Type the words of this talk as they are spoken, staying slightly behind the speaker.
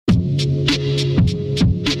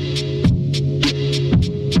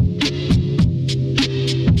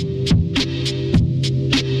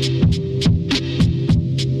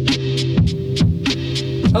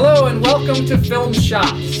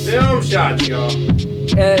shots, y'all.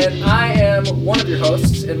 And I am one of your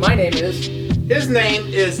hosts, and my name is... His name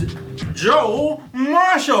is Joe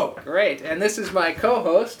Marshall. Great, and this is my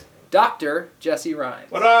co-host, Dr. Jesse Ryan.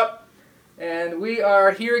 What up? And we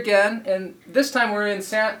are here again, and this time we're in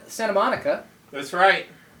Santa Monica. That's right.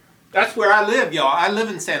 That's where I live, y'all. I live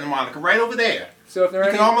in Santa Monica, right over there. So if there are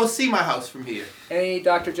You can almost see my house from here. any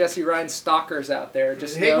Dr. Jesse Ryan stalkers out there,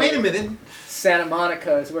 just Hey, know wait a minute. Santa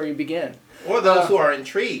Monica is where you begin. Or those who are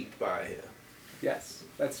intrigued by it. Yes,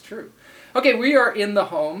 that's true. Okay, we are in the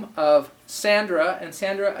home of Sandra, and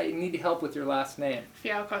Sandra, I need help with your last name.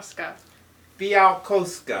 Fialkowska.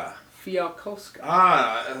 Fialkowska. Fialkowska.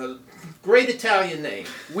 Ah, great Italian name.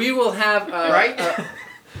 We will have Right?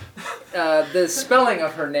 the spelling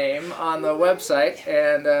of her name on the website,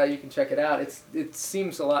 and you can check it out. It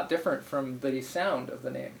seems a lot different from the sound of the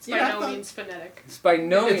name. It's by no means phonetic. It's by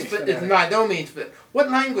no means It's phonetic. by no means. What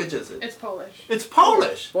language is it? It's Polish. It's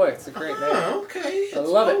Polish. Boy, it's a great name. Oh, okay. I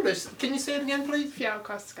love it. Polish. Can you say it again, please?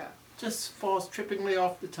 Fialkowska. Just falls trippingly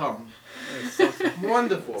off the tongue. It's so-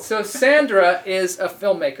 Wonderful. So Sandra is a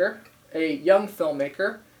filmmaker, a young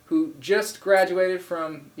filmmaker, who just graduated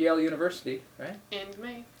from Yale University, right? In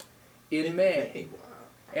May. In May. Wow.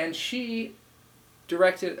 And she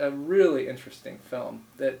directed a really interesting film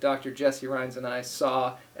that Dr. Jesse Rines and I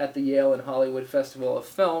saw at the Yale and Hollywood Festival of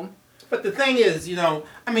Film. But the thing is,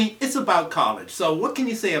 it's about college. So what can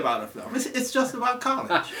you say about a film? It's just about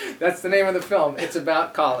college. That's the name of the film. It's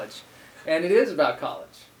about college. And it is about college.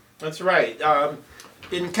 That's right.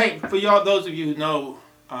 For y'all, those of you who know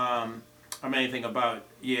anything about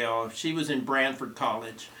Yale, she was in Branford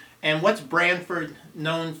College. And what's Branford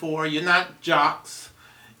known for? You're not jocks.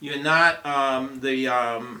 You're not the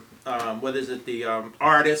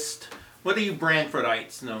artist. What are you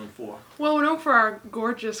Branfordites known for? Well, we're known for our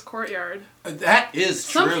gorgeous courtyard. That is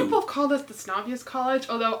true. Some people have called us the snobbiest college,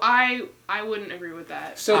 although I wouldn't agree with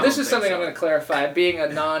that. So I this don't is think something so. I'm going to clarify, being a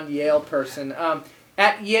non-Yale person.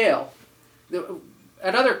 At Yale,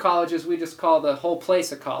 at other colleges we just call the whole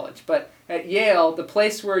place a college, but at Yale, the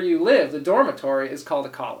place where you live, the dormitory, is called a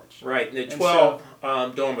college. Right, and there are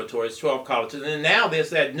And 12 dormitories, 12 colleges. And then now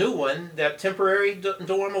there's that new one, that temporary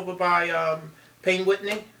dorm over by Payne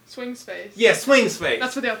Whitney. Swing space. Yeah, Swing Space.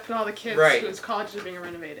 That's where they put all the kids Right. whose colleges are being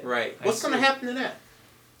renovated. Right. I What's going to see. happen to that?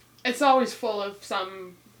 It's always full of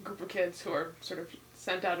some group of kids who are sort of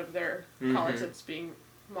sent out of their Mhm. college that's being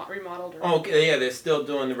remodeled. Or Okay, yeah, they're still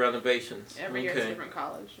doing the renovations. Every year it's a different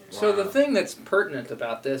college. Yeah. So the Wow. thing that's pertinent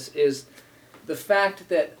about this is the fact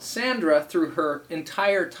that Sandra, through her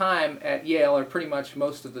entire time at Yale, or pretty much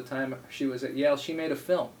most of the time she was at Yale, she made a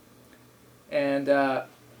film. And a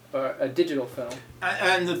digital film.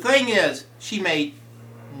 And the thing is, she made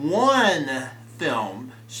one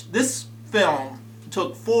film. This film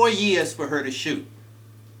took 4 years for her to shoot.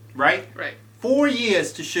 Right? Right. 4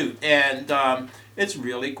 years to shoot. And it's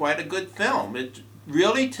really quite a good film. It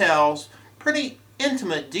really tells pretty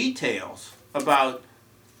intimate details about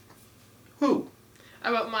who?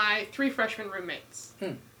 About my 3 freshman roommates Hmm.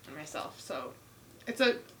 and myself. So it's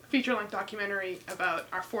a feature-length documentary about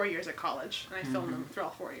our 4 years at college, and I filmed them through all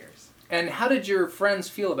 4 years. And how did your friends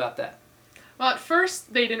feel about that? Well, at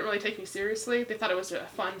first, they didn't really take me seriously. They thought it was a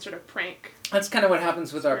fun sort of prank. That's kind of what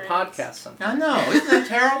happens with our Experience. podcast sometimes. I know. Isn't that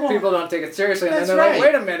terrible? People don't take it seriously, and That's then they're like,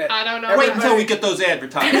 right. wait a minute. I don't know. Wait until we get those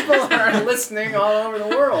advertisements. People are listening all over the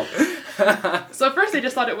world. So at first, they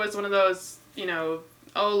just thought it was one of those,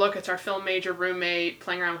 oh, look, it's our film major roommate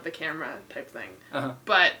playing around with the camera type thing. Uh-huh.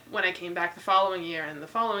 But when I came back the following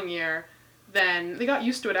year, then they got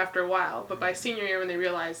used to it after a while. But by senior year, when they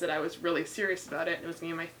realized that I was really serious about it, and it was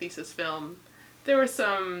going to be my thesis film, there was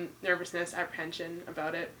some nervousness, apprehension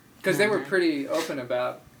about it. Because they were pretty open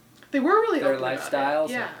about They were really their open lifestyles. about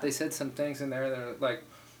it. Yeah. They said some things in there that are like,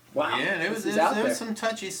 wow, Yeah, there this was is out there there. was some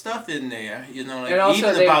touchy stuff in there, And also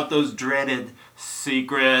even they- about those dreaded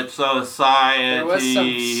secret societies. There was some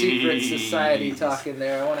secret society talk in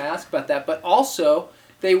there. I want to ask about that. But also,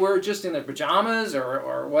 they were just in their pajamas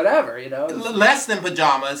or whatever, Less than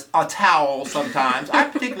pajamas, a towel sometimes. I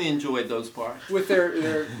particularly enjoyed those parts. with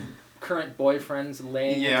their current boyfriends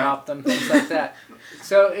laying Yeah. atop them, things like that.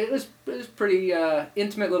 So it was pretty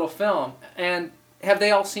intimate little film. And have they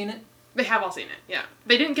all seen it? They have all seen it, yeah.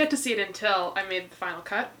 They didn't get to see it until I made the final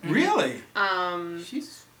cut. Really?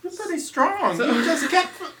 You're pretty strong. So- You just kept.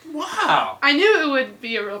 Wow. I knew it would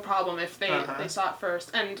be a real problem if they saw it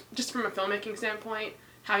first. And just from a filmmaking standpoint,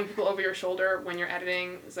 having people over your shoulder when you're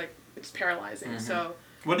editing is it's paralyzing. So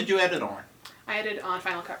What did you edit on? I edited on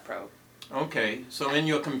Final Cut Pro. Okay, so in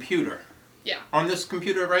your computer. Yeah. On this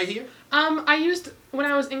computer right here? When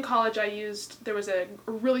I was in college, there was a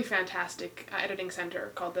really fantastic editing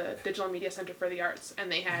center called the Digital Media Center for the Arts,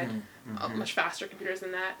 and they had much faster computers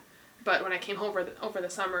than that. But when I came home over the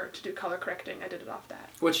summer to do color correcting, I did it off that.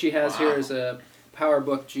 What she has here is a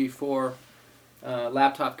PowerBook G4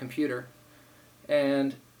 laptop computer.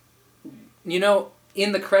 And, you know,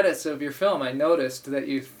 in the credits of your film, I noticed that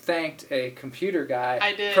you thanked a computer guy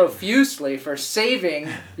I did. profusely for saving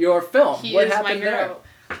your film. What happened there?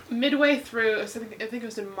 Midway through, I think it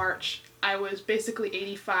was in March, I was basically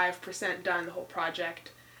 85% done the whole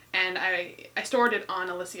project. And I stored it on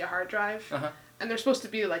a LaCie hard drive. Uh-huh. And they're supposed to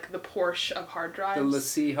be like the Porsche of hard drives. The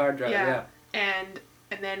LaCie hard drive, yeah. And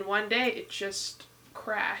then one day it just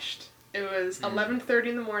crashed. It was 11:30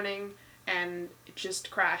 in the morning, and it just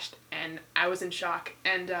crashed, and I was in shock.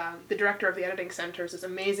 And the director of the editing center is this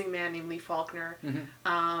amazing man named Lee Faulkner,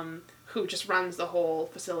 who just runs the whole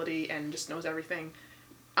facility and just knows everything.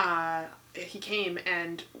 He came,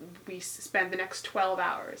 and we spent the next 12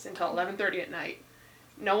 hours until 11:30 at night.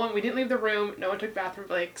 We didn't leave the room. No one took bathroom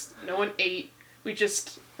breaks. No one ate. We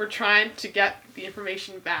just were trying to get the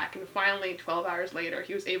information back, and finally, 12 hours later,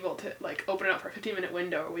 he was able to open it up for a 15-minute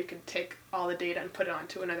window where we could take all the data and put it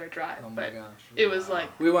onto another drive. Oh my gosh! It was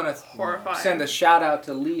we want to horrifying. Send a shout out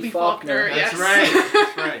to Lee Faulkner. Yes. That's right.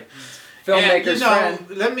 That's right. Filmmaker's friend.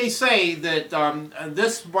 Let me say that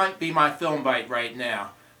this might be my film bite right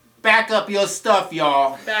now. Back up your stuff,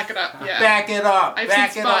 y'all. Back it up, yeah. Back it up. I've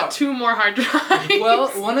Back since it bought up. 2 more hard drives. Well,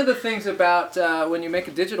 one of the things about when you make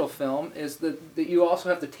a digital film is that you also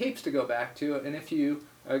have the tapes to go back to, and if you,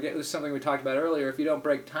 again, this is something we talked about earlier, if you don't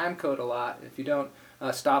break time code a lot, if you don't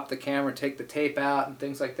stop the camera, take the tape out, and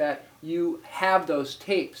things like that, you have those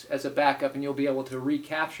tapes as a backup, and you'll be able to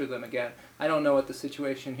recapture them again. I don't know what the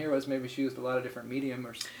situation here was. Maybe she used a lot of different medium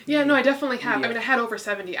or. Yeah, no, I definitely have. media. I mean, I had over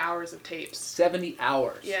 70 hours of tapes. 70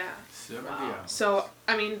 hours. Yeah. 70 Wow. hours. So,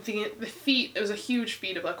 I mean, the feat, it was a huge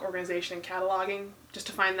feat of organization and cataloging, just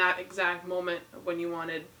to find that exact moment when you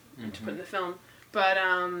wanted to put in the film. But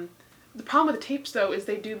the problem with the tapes, though, is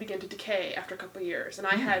they do begin to decay after a couple of years. And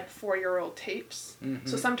I had 4-year-old tapes,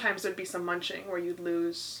 so sometimes there'd be some munching where you'd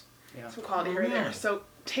lose some quality here or there. Really? So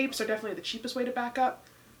tapes are definitely the cheapest way to back up,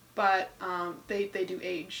 but they do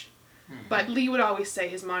age. But Lee would always say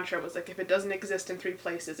his mantra was if it doesn't exist in 3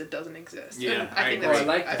 places, it doesn't exist. Yeah, and I think I that's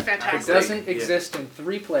agree. I like that. fantastic. If it doesn't exist in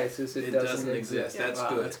 3 places, it doesn't exist. Yeah. That's Wow,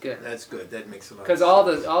 good. that's good. That's good. That makes a lot. Because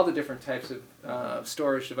of sense. all the different types of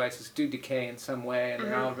storage devices do decay in some way, and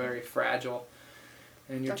they're all very fragile.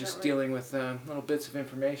 And you're just Definitely. dealing with little bits of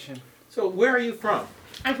information. So where are you from?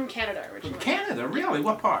 I'm from Canada From originally. Canada, really?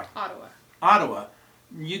 What part? Ottawa. Ottawa.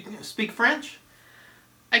 You speak French?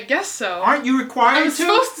 I guess so. Aren't you required I'm to?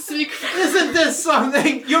 supposed to speak French. Isn't this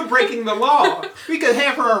something? You're breaking the law. We could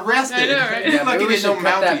have her arrested. I know, right? Yeah, Lucky maybe we there's no should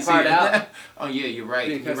cut that Mounties part here. out. Oh yeah, you're right.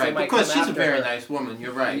 Because You're they right. might Because come she's a after very her. nice woman.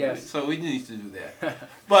 You're right. Yes. So we need to do that.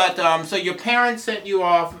 But so your parents sent you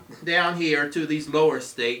off down here to these lower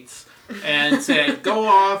states and said, "Go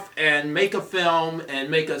off and make a film and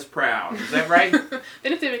make us proud." Is that right? They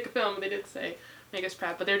didn't say make a film, but they did say make us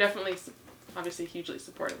proud. But they're definitely, obviously, hugely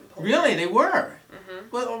supportive of the whole Really, they were. Mm-hmm.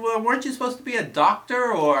 Well, weren't you supposed to be a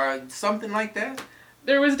doctor or something like that?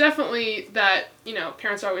 There was definitely that,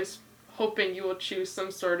 parents are always hoping you will choose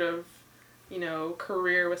some sort of,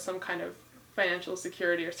 career with some kind of financial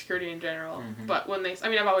security or security in general. But when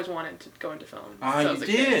I've always wanted to go into film. Ah, since you I was a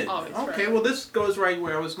kid, did. always, Okay, forever. well, this goes right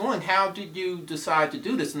where I was going. How did you decide to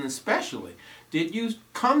do this? And especially, did you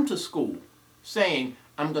come to school saying,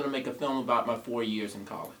 I'm going to make a film about my 4 years in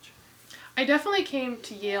college? I definitely came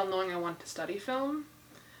to Yale knowing I wanted to study film.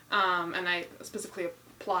 And I specifically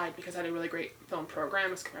applied because I had a really great film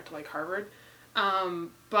program as compared to Harvard.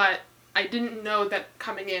 But I didn't know that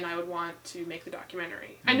coming in I would want to make the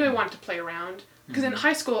documentary. I knew I wanted to play around because in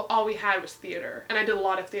high school all we had was theater, and I did a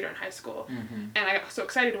lot of theater in high school. And I got so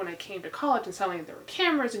excited when I came to college and suddenly there were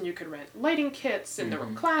cameras and you could rent lighting kits and there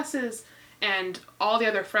were classes and all the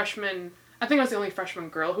other freshmen. I think I was the only freshman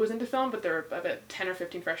girl who was into film, but there were about 10 or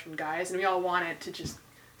 15 freshman guys, and we all wanted to just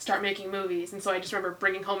start making movies. And so I just remember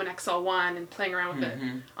bringing home an XL1 and playing around with it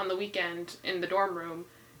on the weekend in the dorm room,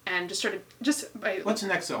 and just started by What's an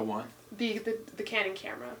XL1? the Canon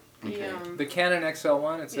camera. Okay. The Canon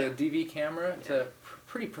XL1, it's a DV camera. It's a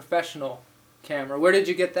pretty professional camera. Where did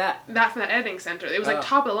you get that? That from the editing center. It was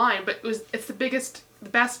top of the line, but it's the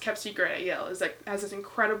best kept secret at Yale. It's has this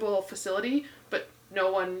incredible facility, but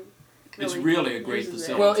no one. It's really a great uses it.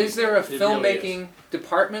 facility. Well, is there a It really filmmaking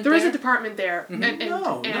department There there? is a department there, and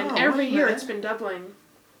No, every wait a year minute. it's been doubling.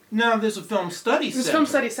 No, there's a film study There's center. a film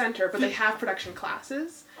study center, but they have production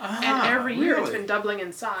classes, and every year it's been doubling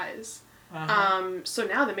in size. So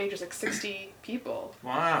now the major's like 60 people,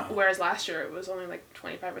 Wow. whereas last year it was only like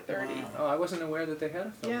 25 or 30. Wow. Oh, I wasn't aware that they had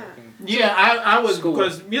a filmmaking. Yeah, I was, School.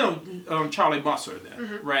 because, Charlie Musser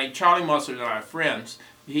then, right? Charlie Musser and our friends,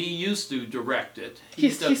 he used to direct it. He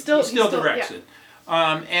still directs it.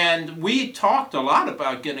 And we talked a lot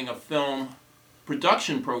about getting a film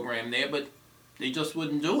production program there, but they just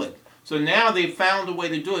wouldn't do it. So now they've found a way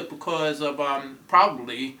to do it because of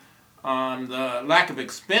probably the lack of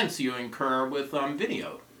expense you incur with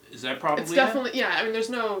video. Is that probably It's definitely, yeah, I mean, there's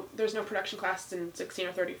no production classes in 16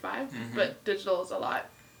 or 35, but digital is a lot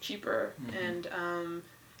cheaper, and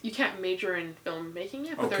you can't major in filmmaking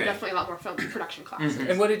yet, but there are definitely a lot more film production classes.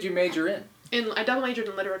 And what did you major in? I double majored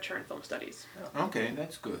in literature and film studies. Okay,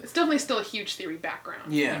 that's good. It's definitely still a huge theory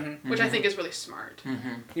background. Yeah. Which I think is really smart.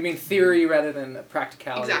 You mean theory rather than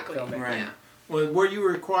practicality Exactly. of filmmaking? Right. Yeah. Well, were you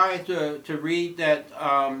required to read that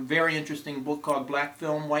very interesting book called Black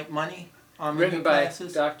Film, White Money? Written by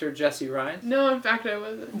classes? Dr. Jesse Ryan? No, in fact, I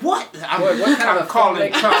wasn't. What? Boy, what kind of a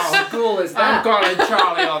calling filmmaking Charlie. school is I'm that? calling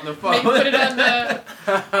Charlie on the phone. Maybe put it on the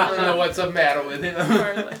I don't know what's the matter with him.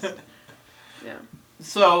 our list. Yeah.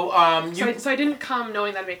 So, So I didn't come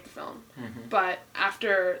knowing that I'd make the film, but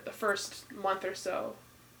after the first month or so,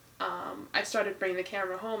 I started bringing the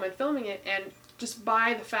camera home and filming it, and just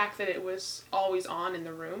by the fact that it was always on in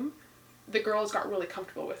the room, the girls got really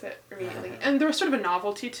comfortable with it immediately. And there was sort of a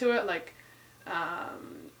novelty to it, like,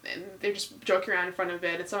 and they just joke around in front of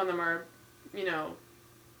it, and some of them are,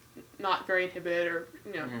 not very inhibited, or,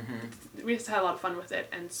 we just had a lot of fun with it,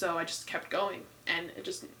 and so I just kept going, and it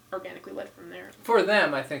just organically led from there. For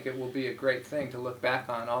them, I think it will be a great thing to look back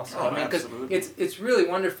on also. Oh, I mean, because absolutely. it's really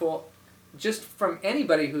wonderful, just from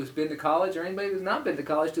anybody who's been to college or anybody who's not been to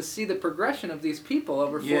college, to see the progression of these people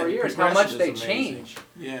over 4 years, how much they change.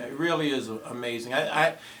 Yeah, it really is amazing.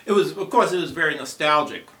 It was very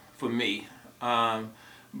nostalgic for me,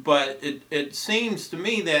 but it seems to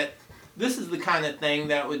me that this is the kind of thing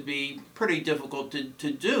that would be pretty difficult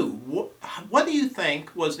to do. What do you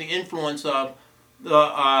think was the influence of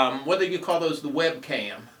the what do you call those, the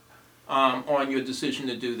webcam, on your decision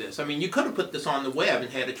to do this? I mean, you could have put this on the web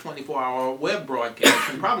and had a 24-hour web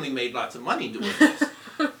broadcast and probably made lots of money doing this.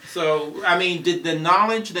 So, I mean, did the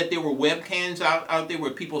knowledge that there were webcams out there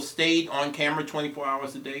where people stayed on camera 24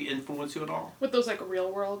 hours a day influence you at all? With those, like,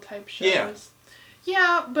 real-world type shows? Yeah.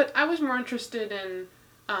 Yeah, but I was more interested in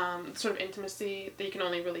sort of intimacy that you can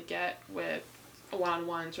only really get with a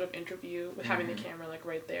one-on-one sort of interview, with having the camera, like,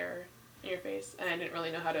 right there in your face. And I didn't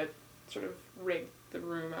really know how to sort of rig the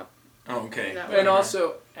room up. Okay. And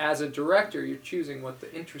also, as a director, you're choosing what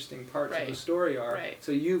the interesting parts of the story are. Right.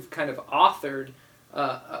 So you've kind of authored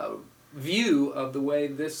a view of the way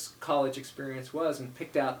this college experience was and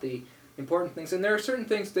picked out the important things. And there are certain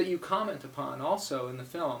things that you comment upon also in the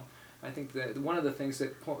film. I think that one of the things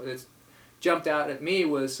that's jumped out at me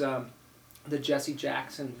was the Jesse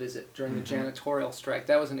Jackson visit during the janitorial strike.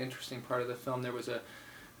 That was an interesting part of the film. There was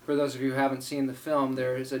for those of you who haven't seen the film,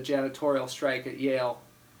 there is a janitorial strike at Yale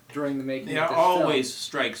during the making of this There are film. always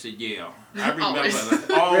strikes at Yale. I remember Always.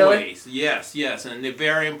 that. Always. Yes, and they're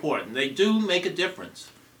very important. They do make a difference.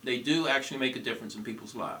 They do actually make a difference in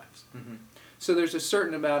people's lives. So there's a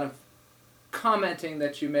certain amount of commenting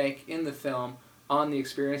that you make in the film on the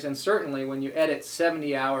experience, and certainly when you edit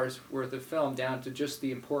 70 hours worth of film down to just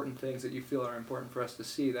the important things that you feel are important for us to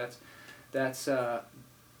see, that's the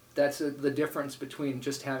difference between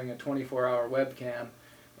just having a 24-hour webcam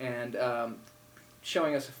and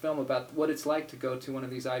showing us a film about what it's like to go to one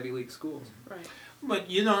of these Ivy League schools. Right. But,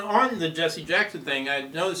 on the Jesse Jackson thing, I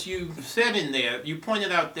noticed you said in there, you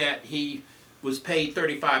pointed out that he was paid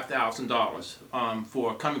 $35,000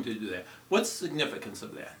 for coming to do that. What's the significance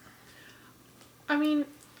of that? I mean,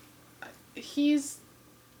 he's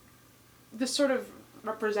the sort of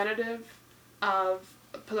representative of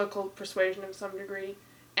political persuasion of some degree,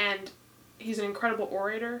 and he's an incredible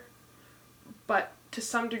orator, but to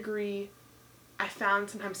some degree, I found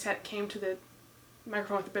sometimes that came to the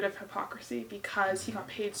microphone with a bit of hypocrisy, because he got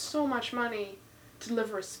paid so much money to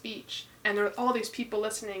deliver a speech, and there were all these people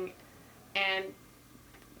listening, and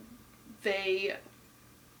they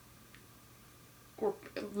were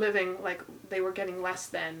living like they were getting less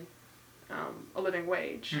than a living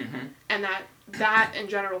wage. And that in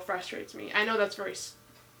general frustrates me. I know that's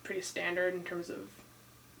pretty standard in terms of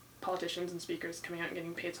politicians and speakers coming out and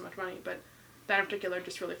getting paid so much money, but that in particular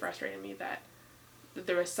just really frustrated me, that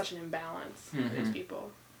there was such an imbalance for these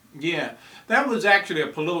people. Yeah, that was actually a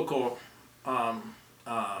political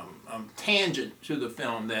tangent to the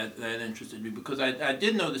film that interested me, because I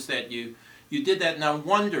did notice that you did that, and I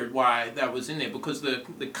wondered why that was in there, because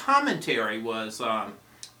the commentary was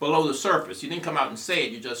below the surface. You didn't come out and say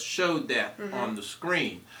it. You just showed that on the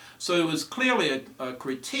screen. So it was clearly a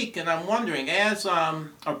critique, and I'm wondering, as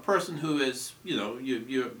a person who is,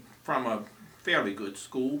 you're from a fairly good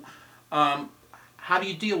school, how do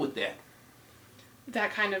you deal with that?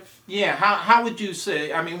 That kind of... Yeah, how would you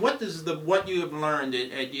say, I mean, what does what you have learned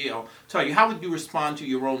at Yale tell you? How would you respond to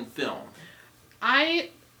your own film?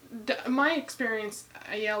 My experience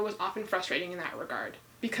at Yale was often frustrating in that regard,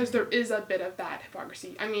 because there is a bit of that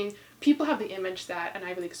hypocrisy. I mean, people have the image that an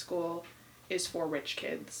Ivy League school is for rich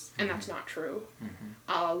kids, and that's not true.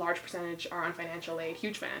 A large percentage are on financial aid,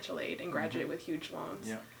 huge financial aid, and graduate with huge loans.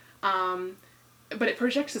 Yeah. But it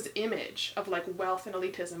projects this image of like wealth and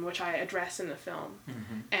elitism, which I address in the film.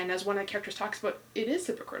 And as one of the characters talks about, it is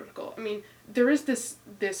hypocritical. I mean, there is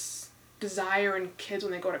this desire in kids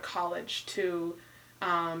when they go to college to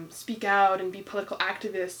speak out and be political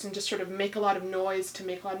activists and just sort of make a lot of noise to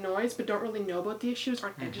make a lot of noise, but don't really know about the issues,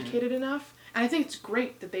 aren't educated enough. And I think it's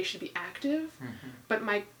great that they should be active, but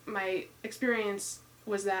my experience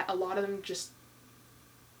was that a lot of them just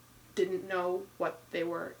didn't know what they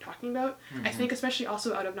were talking about. I think especially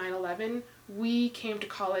also out of 9/11, we came to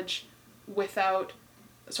college without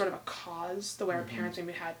sort of a cause, the way our parents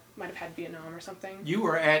maybe might have had Vietnam or something. You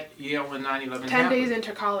were at Yale when 9/11 10 happened. days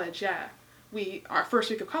into college, yeah. Our first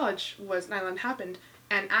week of college was 9/11 happened,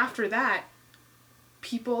 and after that,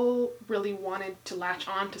 people really wanted to latch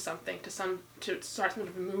on to something, to start some sort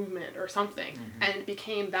of movement or something, and it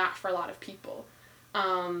became that for a lot of people,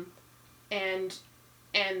 and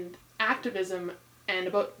activism and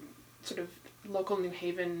about sort of local New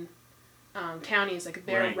Haven townies, like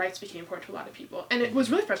their rights became important to a lot of people, and it was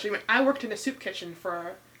really frustrating. I worked in a soup kitchen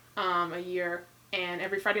for a year, and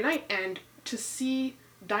every Friday night, and to see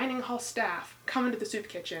dining hall staff come into the soup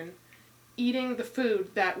kitchen eating the food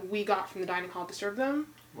that we got from the dining hall to serve them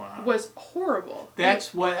was horrible.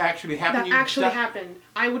 That's what actually happened? That actually happened.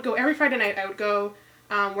 I would go every Friday night, I would go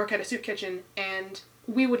work at a soup kitchen, and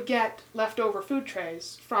we would get leftover food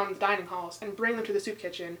trays from the dining halls and bring them to the soup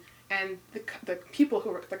kitchen, and the people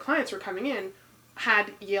the clients who were coming in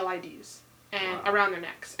had Yale IDs and around their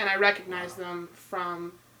necks, and I recognized them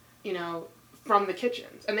from the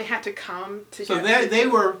kitchens, and they had to come to. So they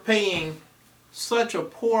were paying such a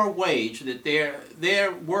poor wage that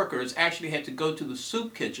their workers actually had to go to the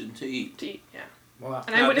soup kitchen to eat. Yeah. Wow.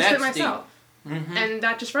 And I witnessed it myself, and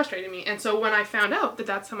that just frustrated me. And so when I found out that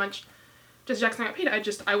that's how much just Jackson got paid,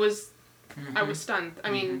 I was stunned. I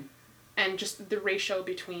mean, and just the ratio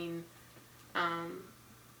between.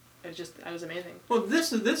 It was amazing. Well,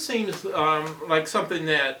 this seems like something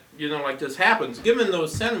that like this happens. Given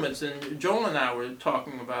those sentiments, and Joel and I were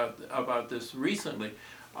talking about this recently.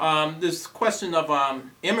 This question of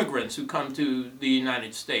immigrants who come to the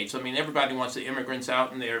United States. I mean, everybody wants the immigrants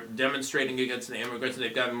out, and they're demonstrating against the immigrants, and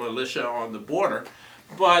they've got a militia on the border.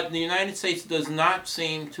 But the United States does not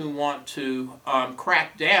seem to want to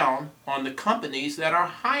crack down on the companies that are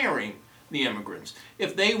hiring the immigrants.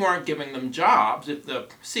 If they weren't giving them jobs, if the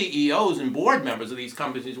CEOs and board members of these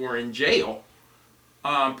companies were in jail,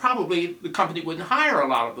 probably the company wouldn't hire a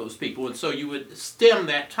lot of those people, and so you would stem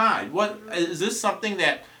that tide. What is this something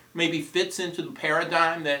that maybe fits into the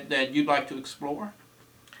paradigm that you'd like to explore?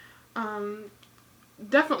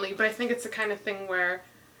 Definitely, but I think it's the kind of thing where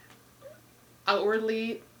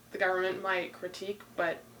outwardly the government might critique,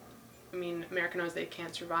 but I mean, America knows they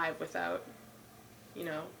can't survive without,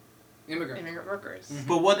 immigrant workers.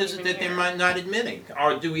 But what is it that they're not admitting?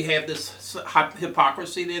 Or do we have this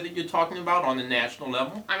hypocrisy there that you're talking about on the national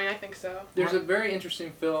level? I mean, I think so. There's a very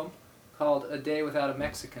interesting film called A Day Without a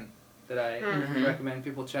Mexican that I recommend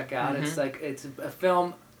people check out. It's a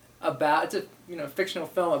film about, it's a fictional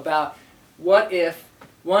film about what if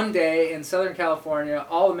one day in Southern California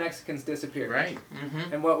all the Mexicans disappeared, right?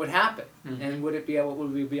 And what would happen, and would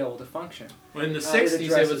we be able to function? Well, in the 60s,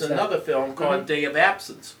 there was another film called Day of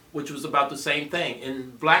Absence, which was about the same thing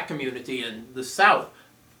in black community in the South.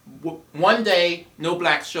 One day, no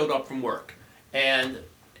blacks showed up from work, and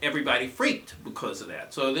everybody freaked because of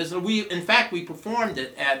that. So in fact, we performed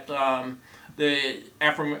it at the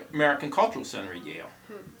Afro-American Cultural Center at Yale.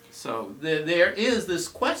 So there is this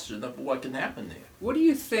question of what can happen there. What do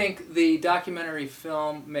you think the documentary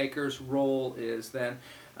filmmaker's role is then?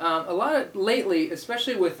 A lot of lately,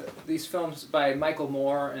 especially with these films by Michael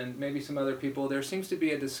Moore and maybe some other people, there seems to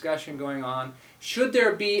be a discussion going on. Should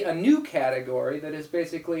there be a new category that is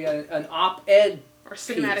basically an op-ed or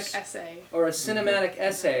cinematic essay? Or a cinematic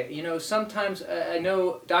essay. Sometimes I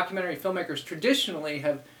know documentary filmmakers traditionally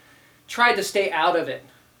have tried to stay out of it,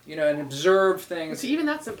 and observe things. So even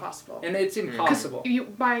that's impossible. And it's impossible.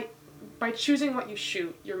 by choosing what you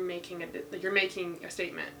shoot, you're making a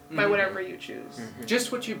statement by whatever you choose.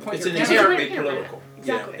 Just what you point It's your It's camera. inherently camera. political.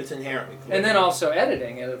 Exactly. Yeah, it's inherently political. And then also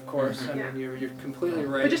editing it, of course. I Yeah. mean, you're completely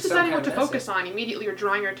right. But just Some deciding kind what to of focus on immediately, you're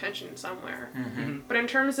drawing your attention somewhere. Mm-hmm. But in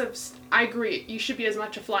terms of, I agree, you should be as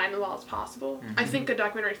much a fly in the wall as possible. I think a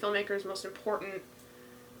documentary filmmaker's most important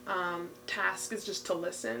task is just to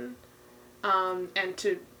listen and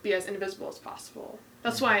to be as invisible as possible.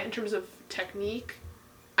 That's why, in terms of technique,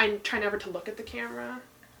 I try never to look at the camera,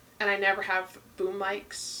 and I never have boom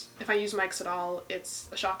mics. If I use mics at all, it's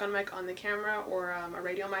a shotgun mic on the camera or a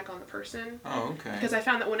radio mic on the person. Oh, okay. Because I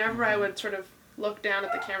found that whenever I would sort of look down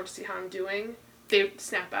at the camera to see how I'm doing, they would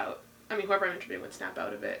snap out. I mean, whoever I'm interviewing would snap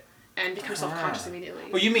out of it and become self-conscious immediately.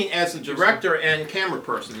 Well, you mean as a director and camera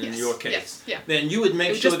person in Yes, your case? yes, yeah. Then you would It make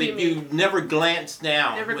would sure just that be you me. never glance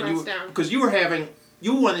down. Never when glance you, down. Because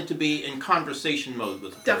you wanted to be in conversation mode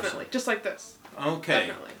with the person. Definitely, just like this. Okay.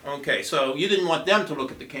 Definitely. Okay, so you didn't want them to look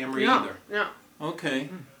at the camera No, either. no. Okay.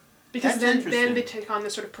 Because That's then interesting. they take on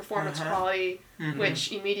this sort of performance quality, Mhm.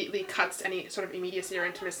 which immediately cuts any sort of immediacy or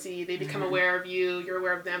intimacy. They become Mm-hmm. aware of you, you're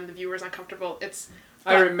aware of them, the viewer's uncomfortable.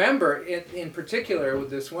 I remember in particular with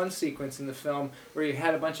this one sequence in the film where you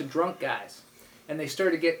had a bunch of drunk guys, and they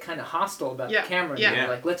started to get kind of hostile about Yeah, the camera. And yeah. they were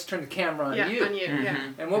like, let's turn the camera on yeah, you. on you,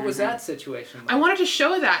 yeah. And what was that situation like? I wanted to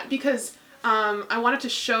show that because I wanted to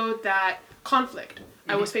show that conflict.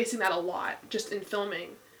 I was facing that a lot just in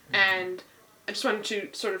filming, and I just wanted to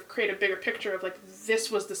sort of create a bigger picture of like this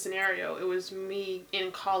was the scenario. It was me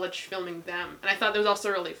in college filming them, and I thought that was also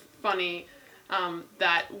really funny.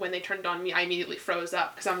 That when they turned it on me, I immediately froze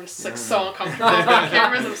up because I'm just like so uncomfortable with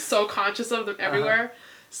cameras. I'm so conscious of them everywhere.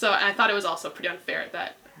 So and I thought it was also pretty unfair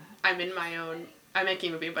that I'm making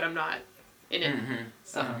a movie, but I'm not in it.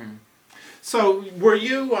 So. So were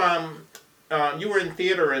you you were in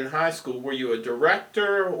theater in high school. Were you a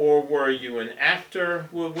director or were you an actor?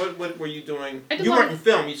 What were you doing? I did You a lot weren't of in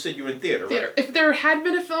film. You said you were in theater, Theater. right? If there had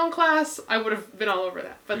been a film class, I would have been all over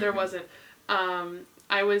that, but there wasn't.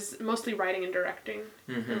 I was mostly writing and directing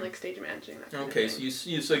and like stage managing. That kind Okay, of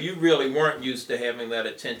thing. so you really weren't used to having that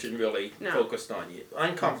attention really No. focused on you.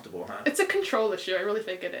 Uncomfortable, huh? It's a control issue. I really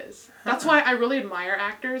think it is. That's why I really admire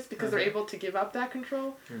actors because they're able to give up that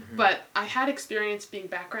control. But I had experience being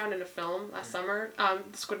background in a film last summer, The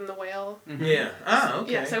Squid and the Whale. Yeah. Ah,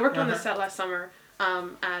 okay. Yeah, so I worked on the set last summer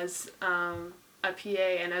as a PA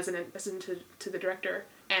and as an assistant to the director.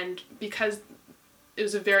 And because it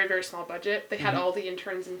was a very, very small budget, they had all the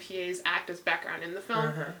interns and PAs act as background in the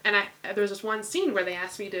film. And there was this one scene where they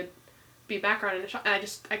asked me to be background in a shot, and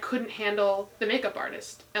I couldn't handle the makeup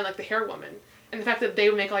artist and like the hair woman. And the fact that they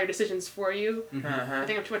would make all your decisions for you. I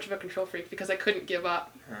think I'm too much of a control freak because I couldn't give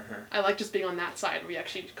up. I like just being on that side where you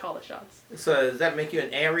actually call the shots. So does that make you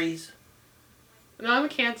an Aries? No, I'm a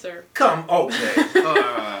Cancer. Come, okay.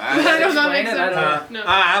 I don't know. Explain it, I don't know. No.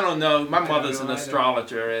 I don't know. My don't mother's know an either.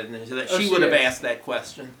 astrologer, and Oh, she she would have is. asked that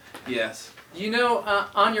question. Yes. You know,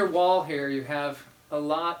 on your wall here, you have a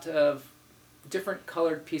lot of different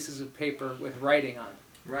colored pieces of paper with writing on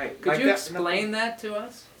it. Right. Could you explain that to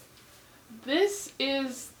us? This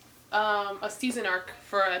is a season arc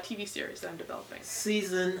for a TV series that I'm developing.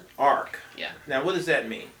 Season arc. Yeah. Now, what does that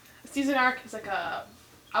mean? A season arc is like a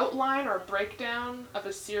outline or breakdown of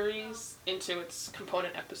a series into its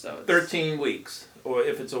component episodes. 13 weeks, or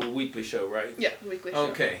if it's a weekly show, right? Yeah, weekly show.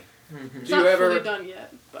 Okay. It's Do not you ever- fully done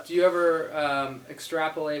yet, but Do you ever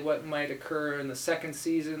extrapolate what might occur in the second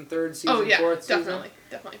season, third season, oh yeah, fourth season?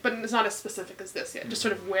 definitely. But it's not as specific as this yet. Just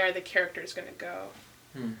sort of where the character is going to go.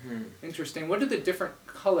 Interesting. What do the different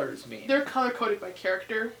colors mean? They're color coded by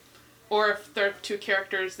character, or if they're two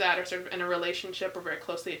characters that are sort of in a relationship or very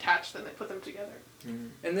closely attached, then they put them together.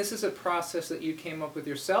 And this is a process that you came up with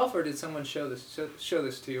yourself, or did someone show this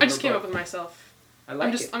to you? I just or came up both? with myself. I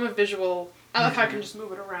like it. I'm a visual. I like how I can just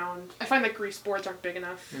move it around. I find that grease boards aren't big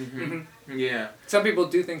enough. Yeah. Some people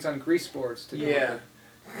do things on grease boards to do Yeah.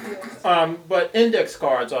 it. But index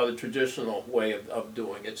cards are the traditional way of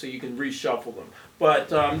doing it, so you can reshuffle them. But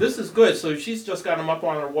this is good. So she's just got them up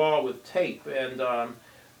on her wall with tape, and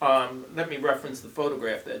let me reference the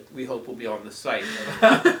photograph that we hope will be on the site.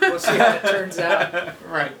 We'll see how it turns out.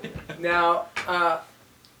 Right. Now,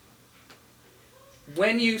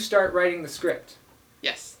 when you start writing the script,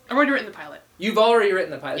 Yes, I've already written the pilot. you've already written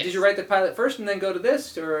the pilot. Yes. Did you write the pilot first and then go to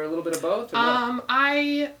this, or a little bit of both? Or what?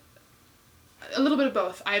 A little bit of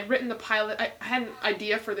both. I had written the pilot. I had an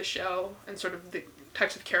idea for the show and sort of the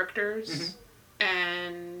types of characters,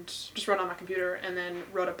 and just wrote on my computer, and then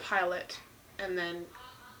wrote a pilot, and then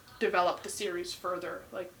developed the series further,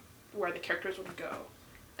 like where the characters would go.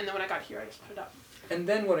 And then when I got here, I just put it up. And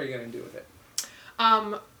then what are you going to do with it?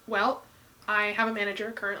 Well, I have a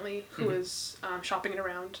manager currently who is shopping it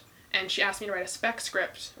around, and she asked me to write a spec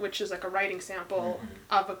script, which is like a writing sample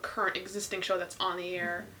of a current existing show that's on the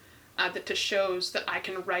air, that just shows that I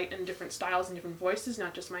can write in different styles and different voices,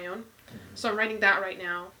 not just my own. So I'm writing that right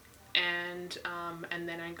now, and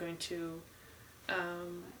then I'm going to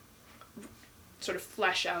sort of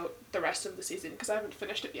flesh out the rest of the season, because I haven't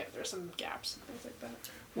finished it yet. There's some gaps and things like that.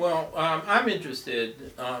 Well, I'm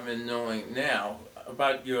interested in knowing now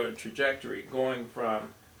about your trajectory going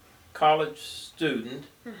from college student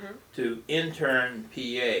to intern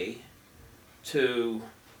PA to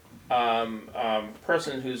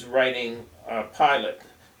person who's writing a pilot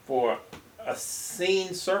for a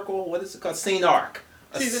scene circle. What is it called? Scene arc.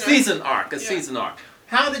 A season arc. Season arc.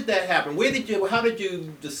 How did that happen? How did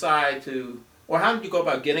you decide to, or how did you go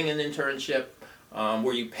about getting an internship?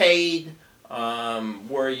 Were you paid?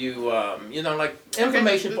 Were you, like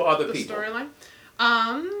information for other people? The storyline.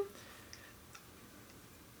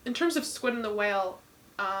 In terms of Squid and the Whale,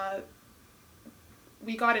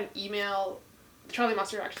 we got an email. Charlie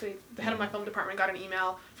Musser, actually, the head of my film department, got an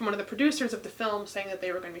email from one of the producers of the film saying that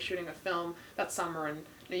they were going to be shooting a film that summer in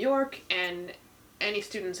New York, and any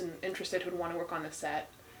students interested who'd want to work on the set,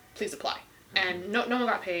 please apply. And no one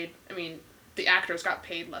got paid. I mean, the actors got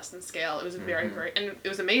paid less than scale. It was very, and it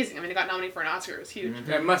was amazing. I mean, it got nominated for an Oscar. It was huge.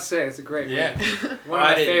 I must say, it's a great movie. Yeah. One of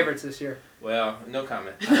my favorites this year. Well, no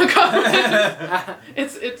comment. No comment.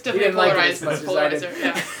 It's definitely a polarized polarizer.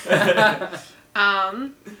 Yeah.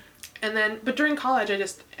 And then, but during college,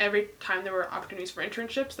 every time there were opportunities for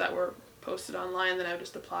internships that were posted online, then I would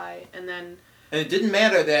just apply. And then... And it didn't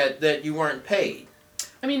matter that you weren't paid.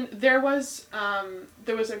 I mean, there was a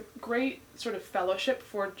great sort of fellowship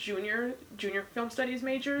for junior film studies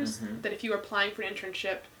majors, that if you were applying for an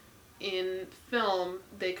internship in film,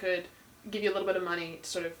 they could give you a little bit of money to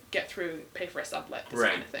sort of get through, pay for a sublet, this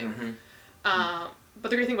kind of thing. But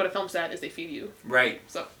the great thing about a film set is they feed you. Right.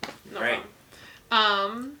 So, no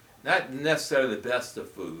problem. Not necessarily the best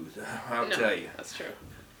of food, I'll tell you. That's true.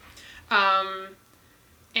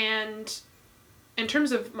 And in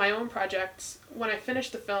terms of my own projects, when I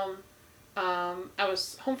finished the film, I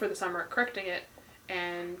was home for the summer correcting it,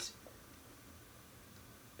 and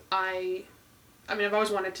I've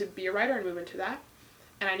always wanted to be a writer and move into that,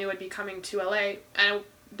 and I knew I'd be coming to LA, and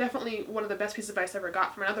definitely one of the best pieces of advice I ever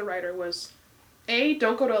got from another writer was, A,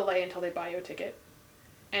 don't go to LA until they buy you a ticket,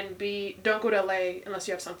 and B, don't go to LA unless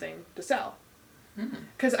you have something to sell.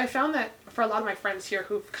 Because I found that for a lot of my friends here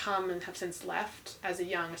who've come and have since left as a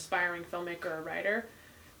young aspiring filmmaker or writer,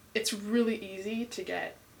 it's really easy to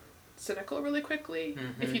get cynical really quickly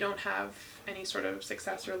if you don't have any sort of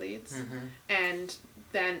success or leads. And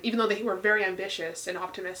then, even though they were very ambitious and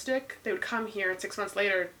optimistic, they would come here and 6 months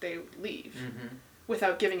later they would leave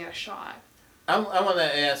without giving it a shot. I want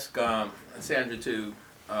to ask Sandra to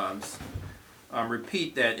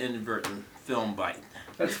repeat that inadvertent film bite.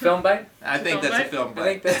 That's film bite? I think that's a film bite. I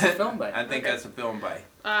think that's a film bite. I think that's a film bite.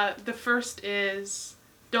 The first is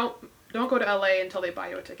don't go to LA until they buy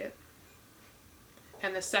you a ticket.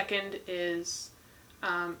 And the second is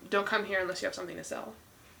don't come here unless you have something to sell.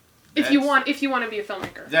 If you want to be a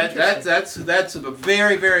filmmaker. That's a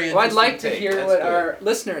very, very interesting I'd like to take. hear what our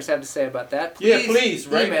listeners have to say about that. Please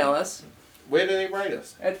email us. Where do they write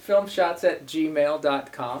us? At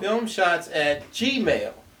filmshots@gmail.com.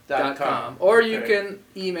 Filmshots@gmail.com. Or you can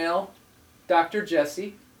email Dr.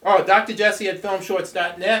 Jesse. Oh, Dr. Jesse at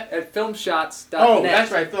filmshorts.net. At filmshots.net. Oh,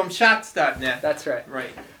 that's right, filmshots.net. That's right.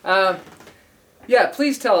 Right. Yeah,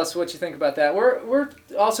 please tell us what you think about that. We're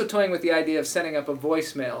also toying with the idea of setting up a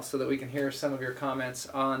voicemail so that we can hear some of your comments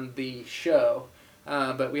on the show,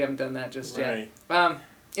 but we haven't done that just yet.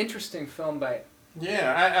 Interesting film bite.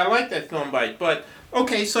 Yeah, I like that film bite. But,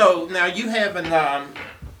 okay, so now you have a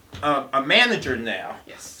manager now.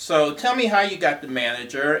 Yes. So tell me how you got the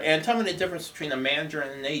manager, and tell me the difference between a manager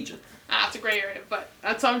and an agent. It's a gray area, but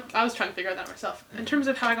I was trying to figure out that myself. In terms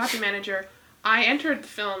of how I got the manager, I entered the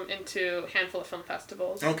film into a handful of film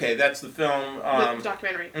festivals. Okay, that's the film... the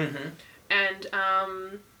documentary. And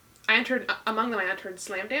among them I entered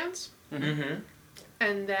Slamdance.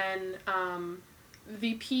 And then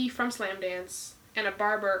VP from Slamdance and a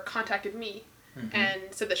barber contacted me and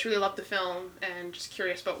said that she really loved the film and just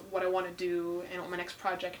curious about what I want to do and what my next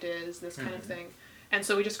project is, this kind of thing. And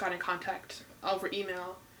so we just got in contact over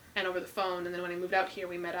email and over the phone, and then when I moved out here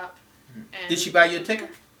we met up. And did she buy you a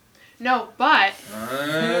ticket? No, but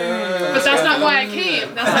that's not why I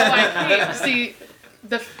came. That's not why I came. See,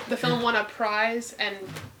 the film won a prize, and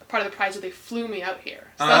part of the prize was they flew me out here.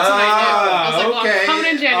 So that's what I knew. I was like, well, I'm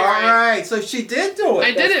coming in January. All right, so she did do it.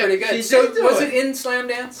 I did it. Pretty good. So was it in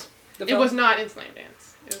Slamdance? It was not in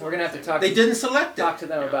Slamdance. goes We're on gonna have the to same. talk. They didn't select it. Talk to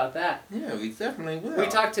them about that. Yeah, we definitely will. We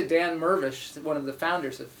talked to Dan Mervish, one of the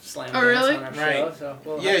founders of Slam Oh, Dance, really? on our show. Right. So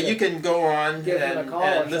we'll Yeah, have to you can go on give him a and, call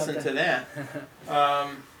and or listen something. to that.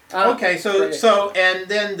 Okay, great. so and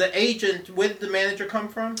then the agent, where did the manager come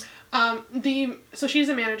from? So she's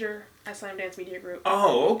a manager at Slam Dance Media Group,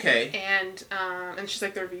 Oh, okay. and she's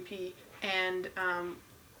like their VP. And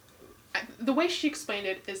the way she explained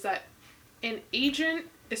it is that an agent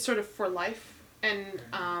is sort of for life, and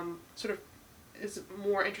sort of is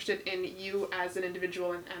more interested in you as an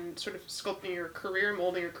individual and sort of sculpting your career,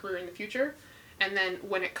 molding your career in the future. And then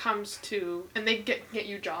when it comes to, and they get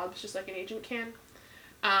you jobs just like an agent can.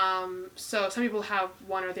 So some people have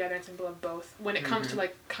one or the other, and some people have both. When it comes to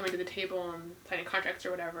like coming to the table and signing contracts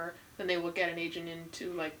or whatever, then they will get an agent in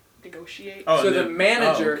to like negotiate. Oh, So the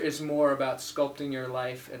manager okay. is more about sculpting your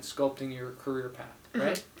life and sculpting your career path,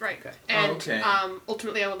 right? Mhm, right. Okay. And okay.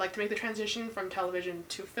 ultimately, I would like to make the transition from television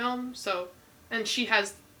to film. So, and she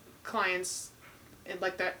has clients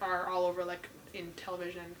like that are all over, like in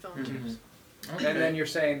television and film too. Mhm. And then you're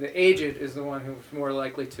saying the agent is the one who's more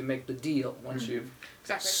likely to make the deal once you've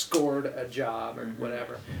Exactly. scored a job or Mhm.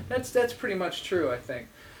 whatever. That's pretty much true, I think.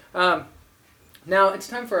 Now it's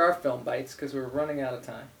time for our film bites because we're running out of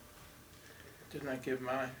time. Didn't I give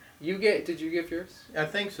mine? Did you give yours? I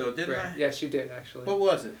think so, didn't I? Yes, you did actually. What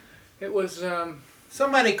was it? It was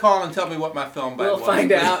Somebody call and tell me what my film bite We'll was.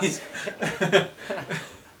 find out. please.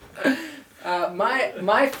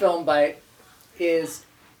 my film bite is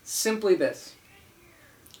simply this: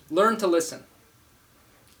 learn to listen.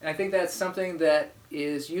 And I think that's something that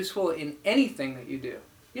is useful in anything that you do.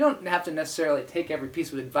 You don't have to necessarily take every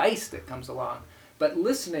piece of advice that comes along, but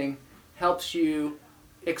listening helps you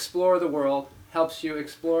explore the world, helps you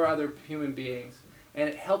explore other human beings, and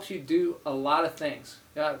it helps you do a lot of things.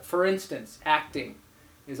 For instance, acting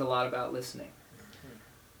is a lot about listening.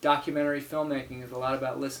 Documentary filmmaking is a lot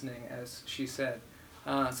about listening, as she said.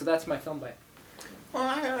 So that's my film bite. Well,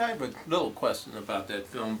 I have a little question about that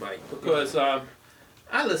film bite because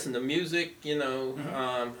I listen to music, you know.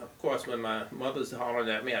 Of course, when my mother's hollering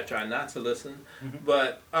at me, I try not to listen.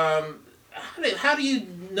 But how do you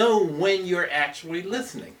know when you're actually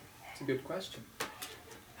listening? It's a good question.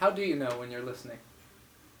 How do you know when you're listening?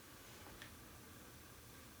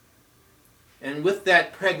 And with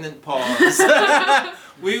that pregnant pause,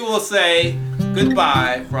 we will say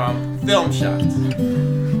goodbye from Film Shots.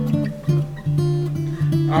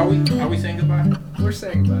 Are we saying goodbye? We're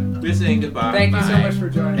saying goodbye. We're saying goodbye. Thank you so Bye. much for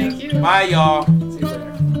joining us. Thank you. Bye, y'all.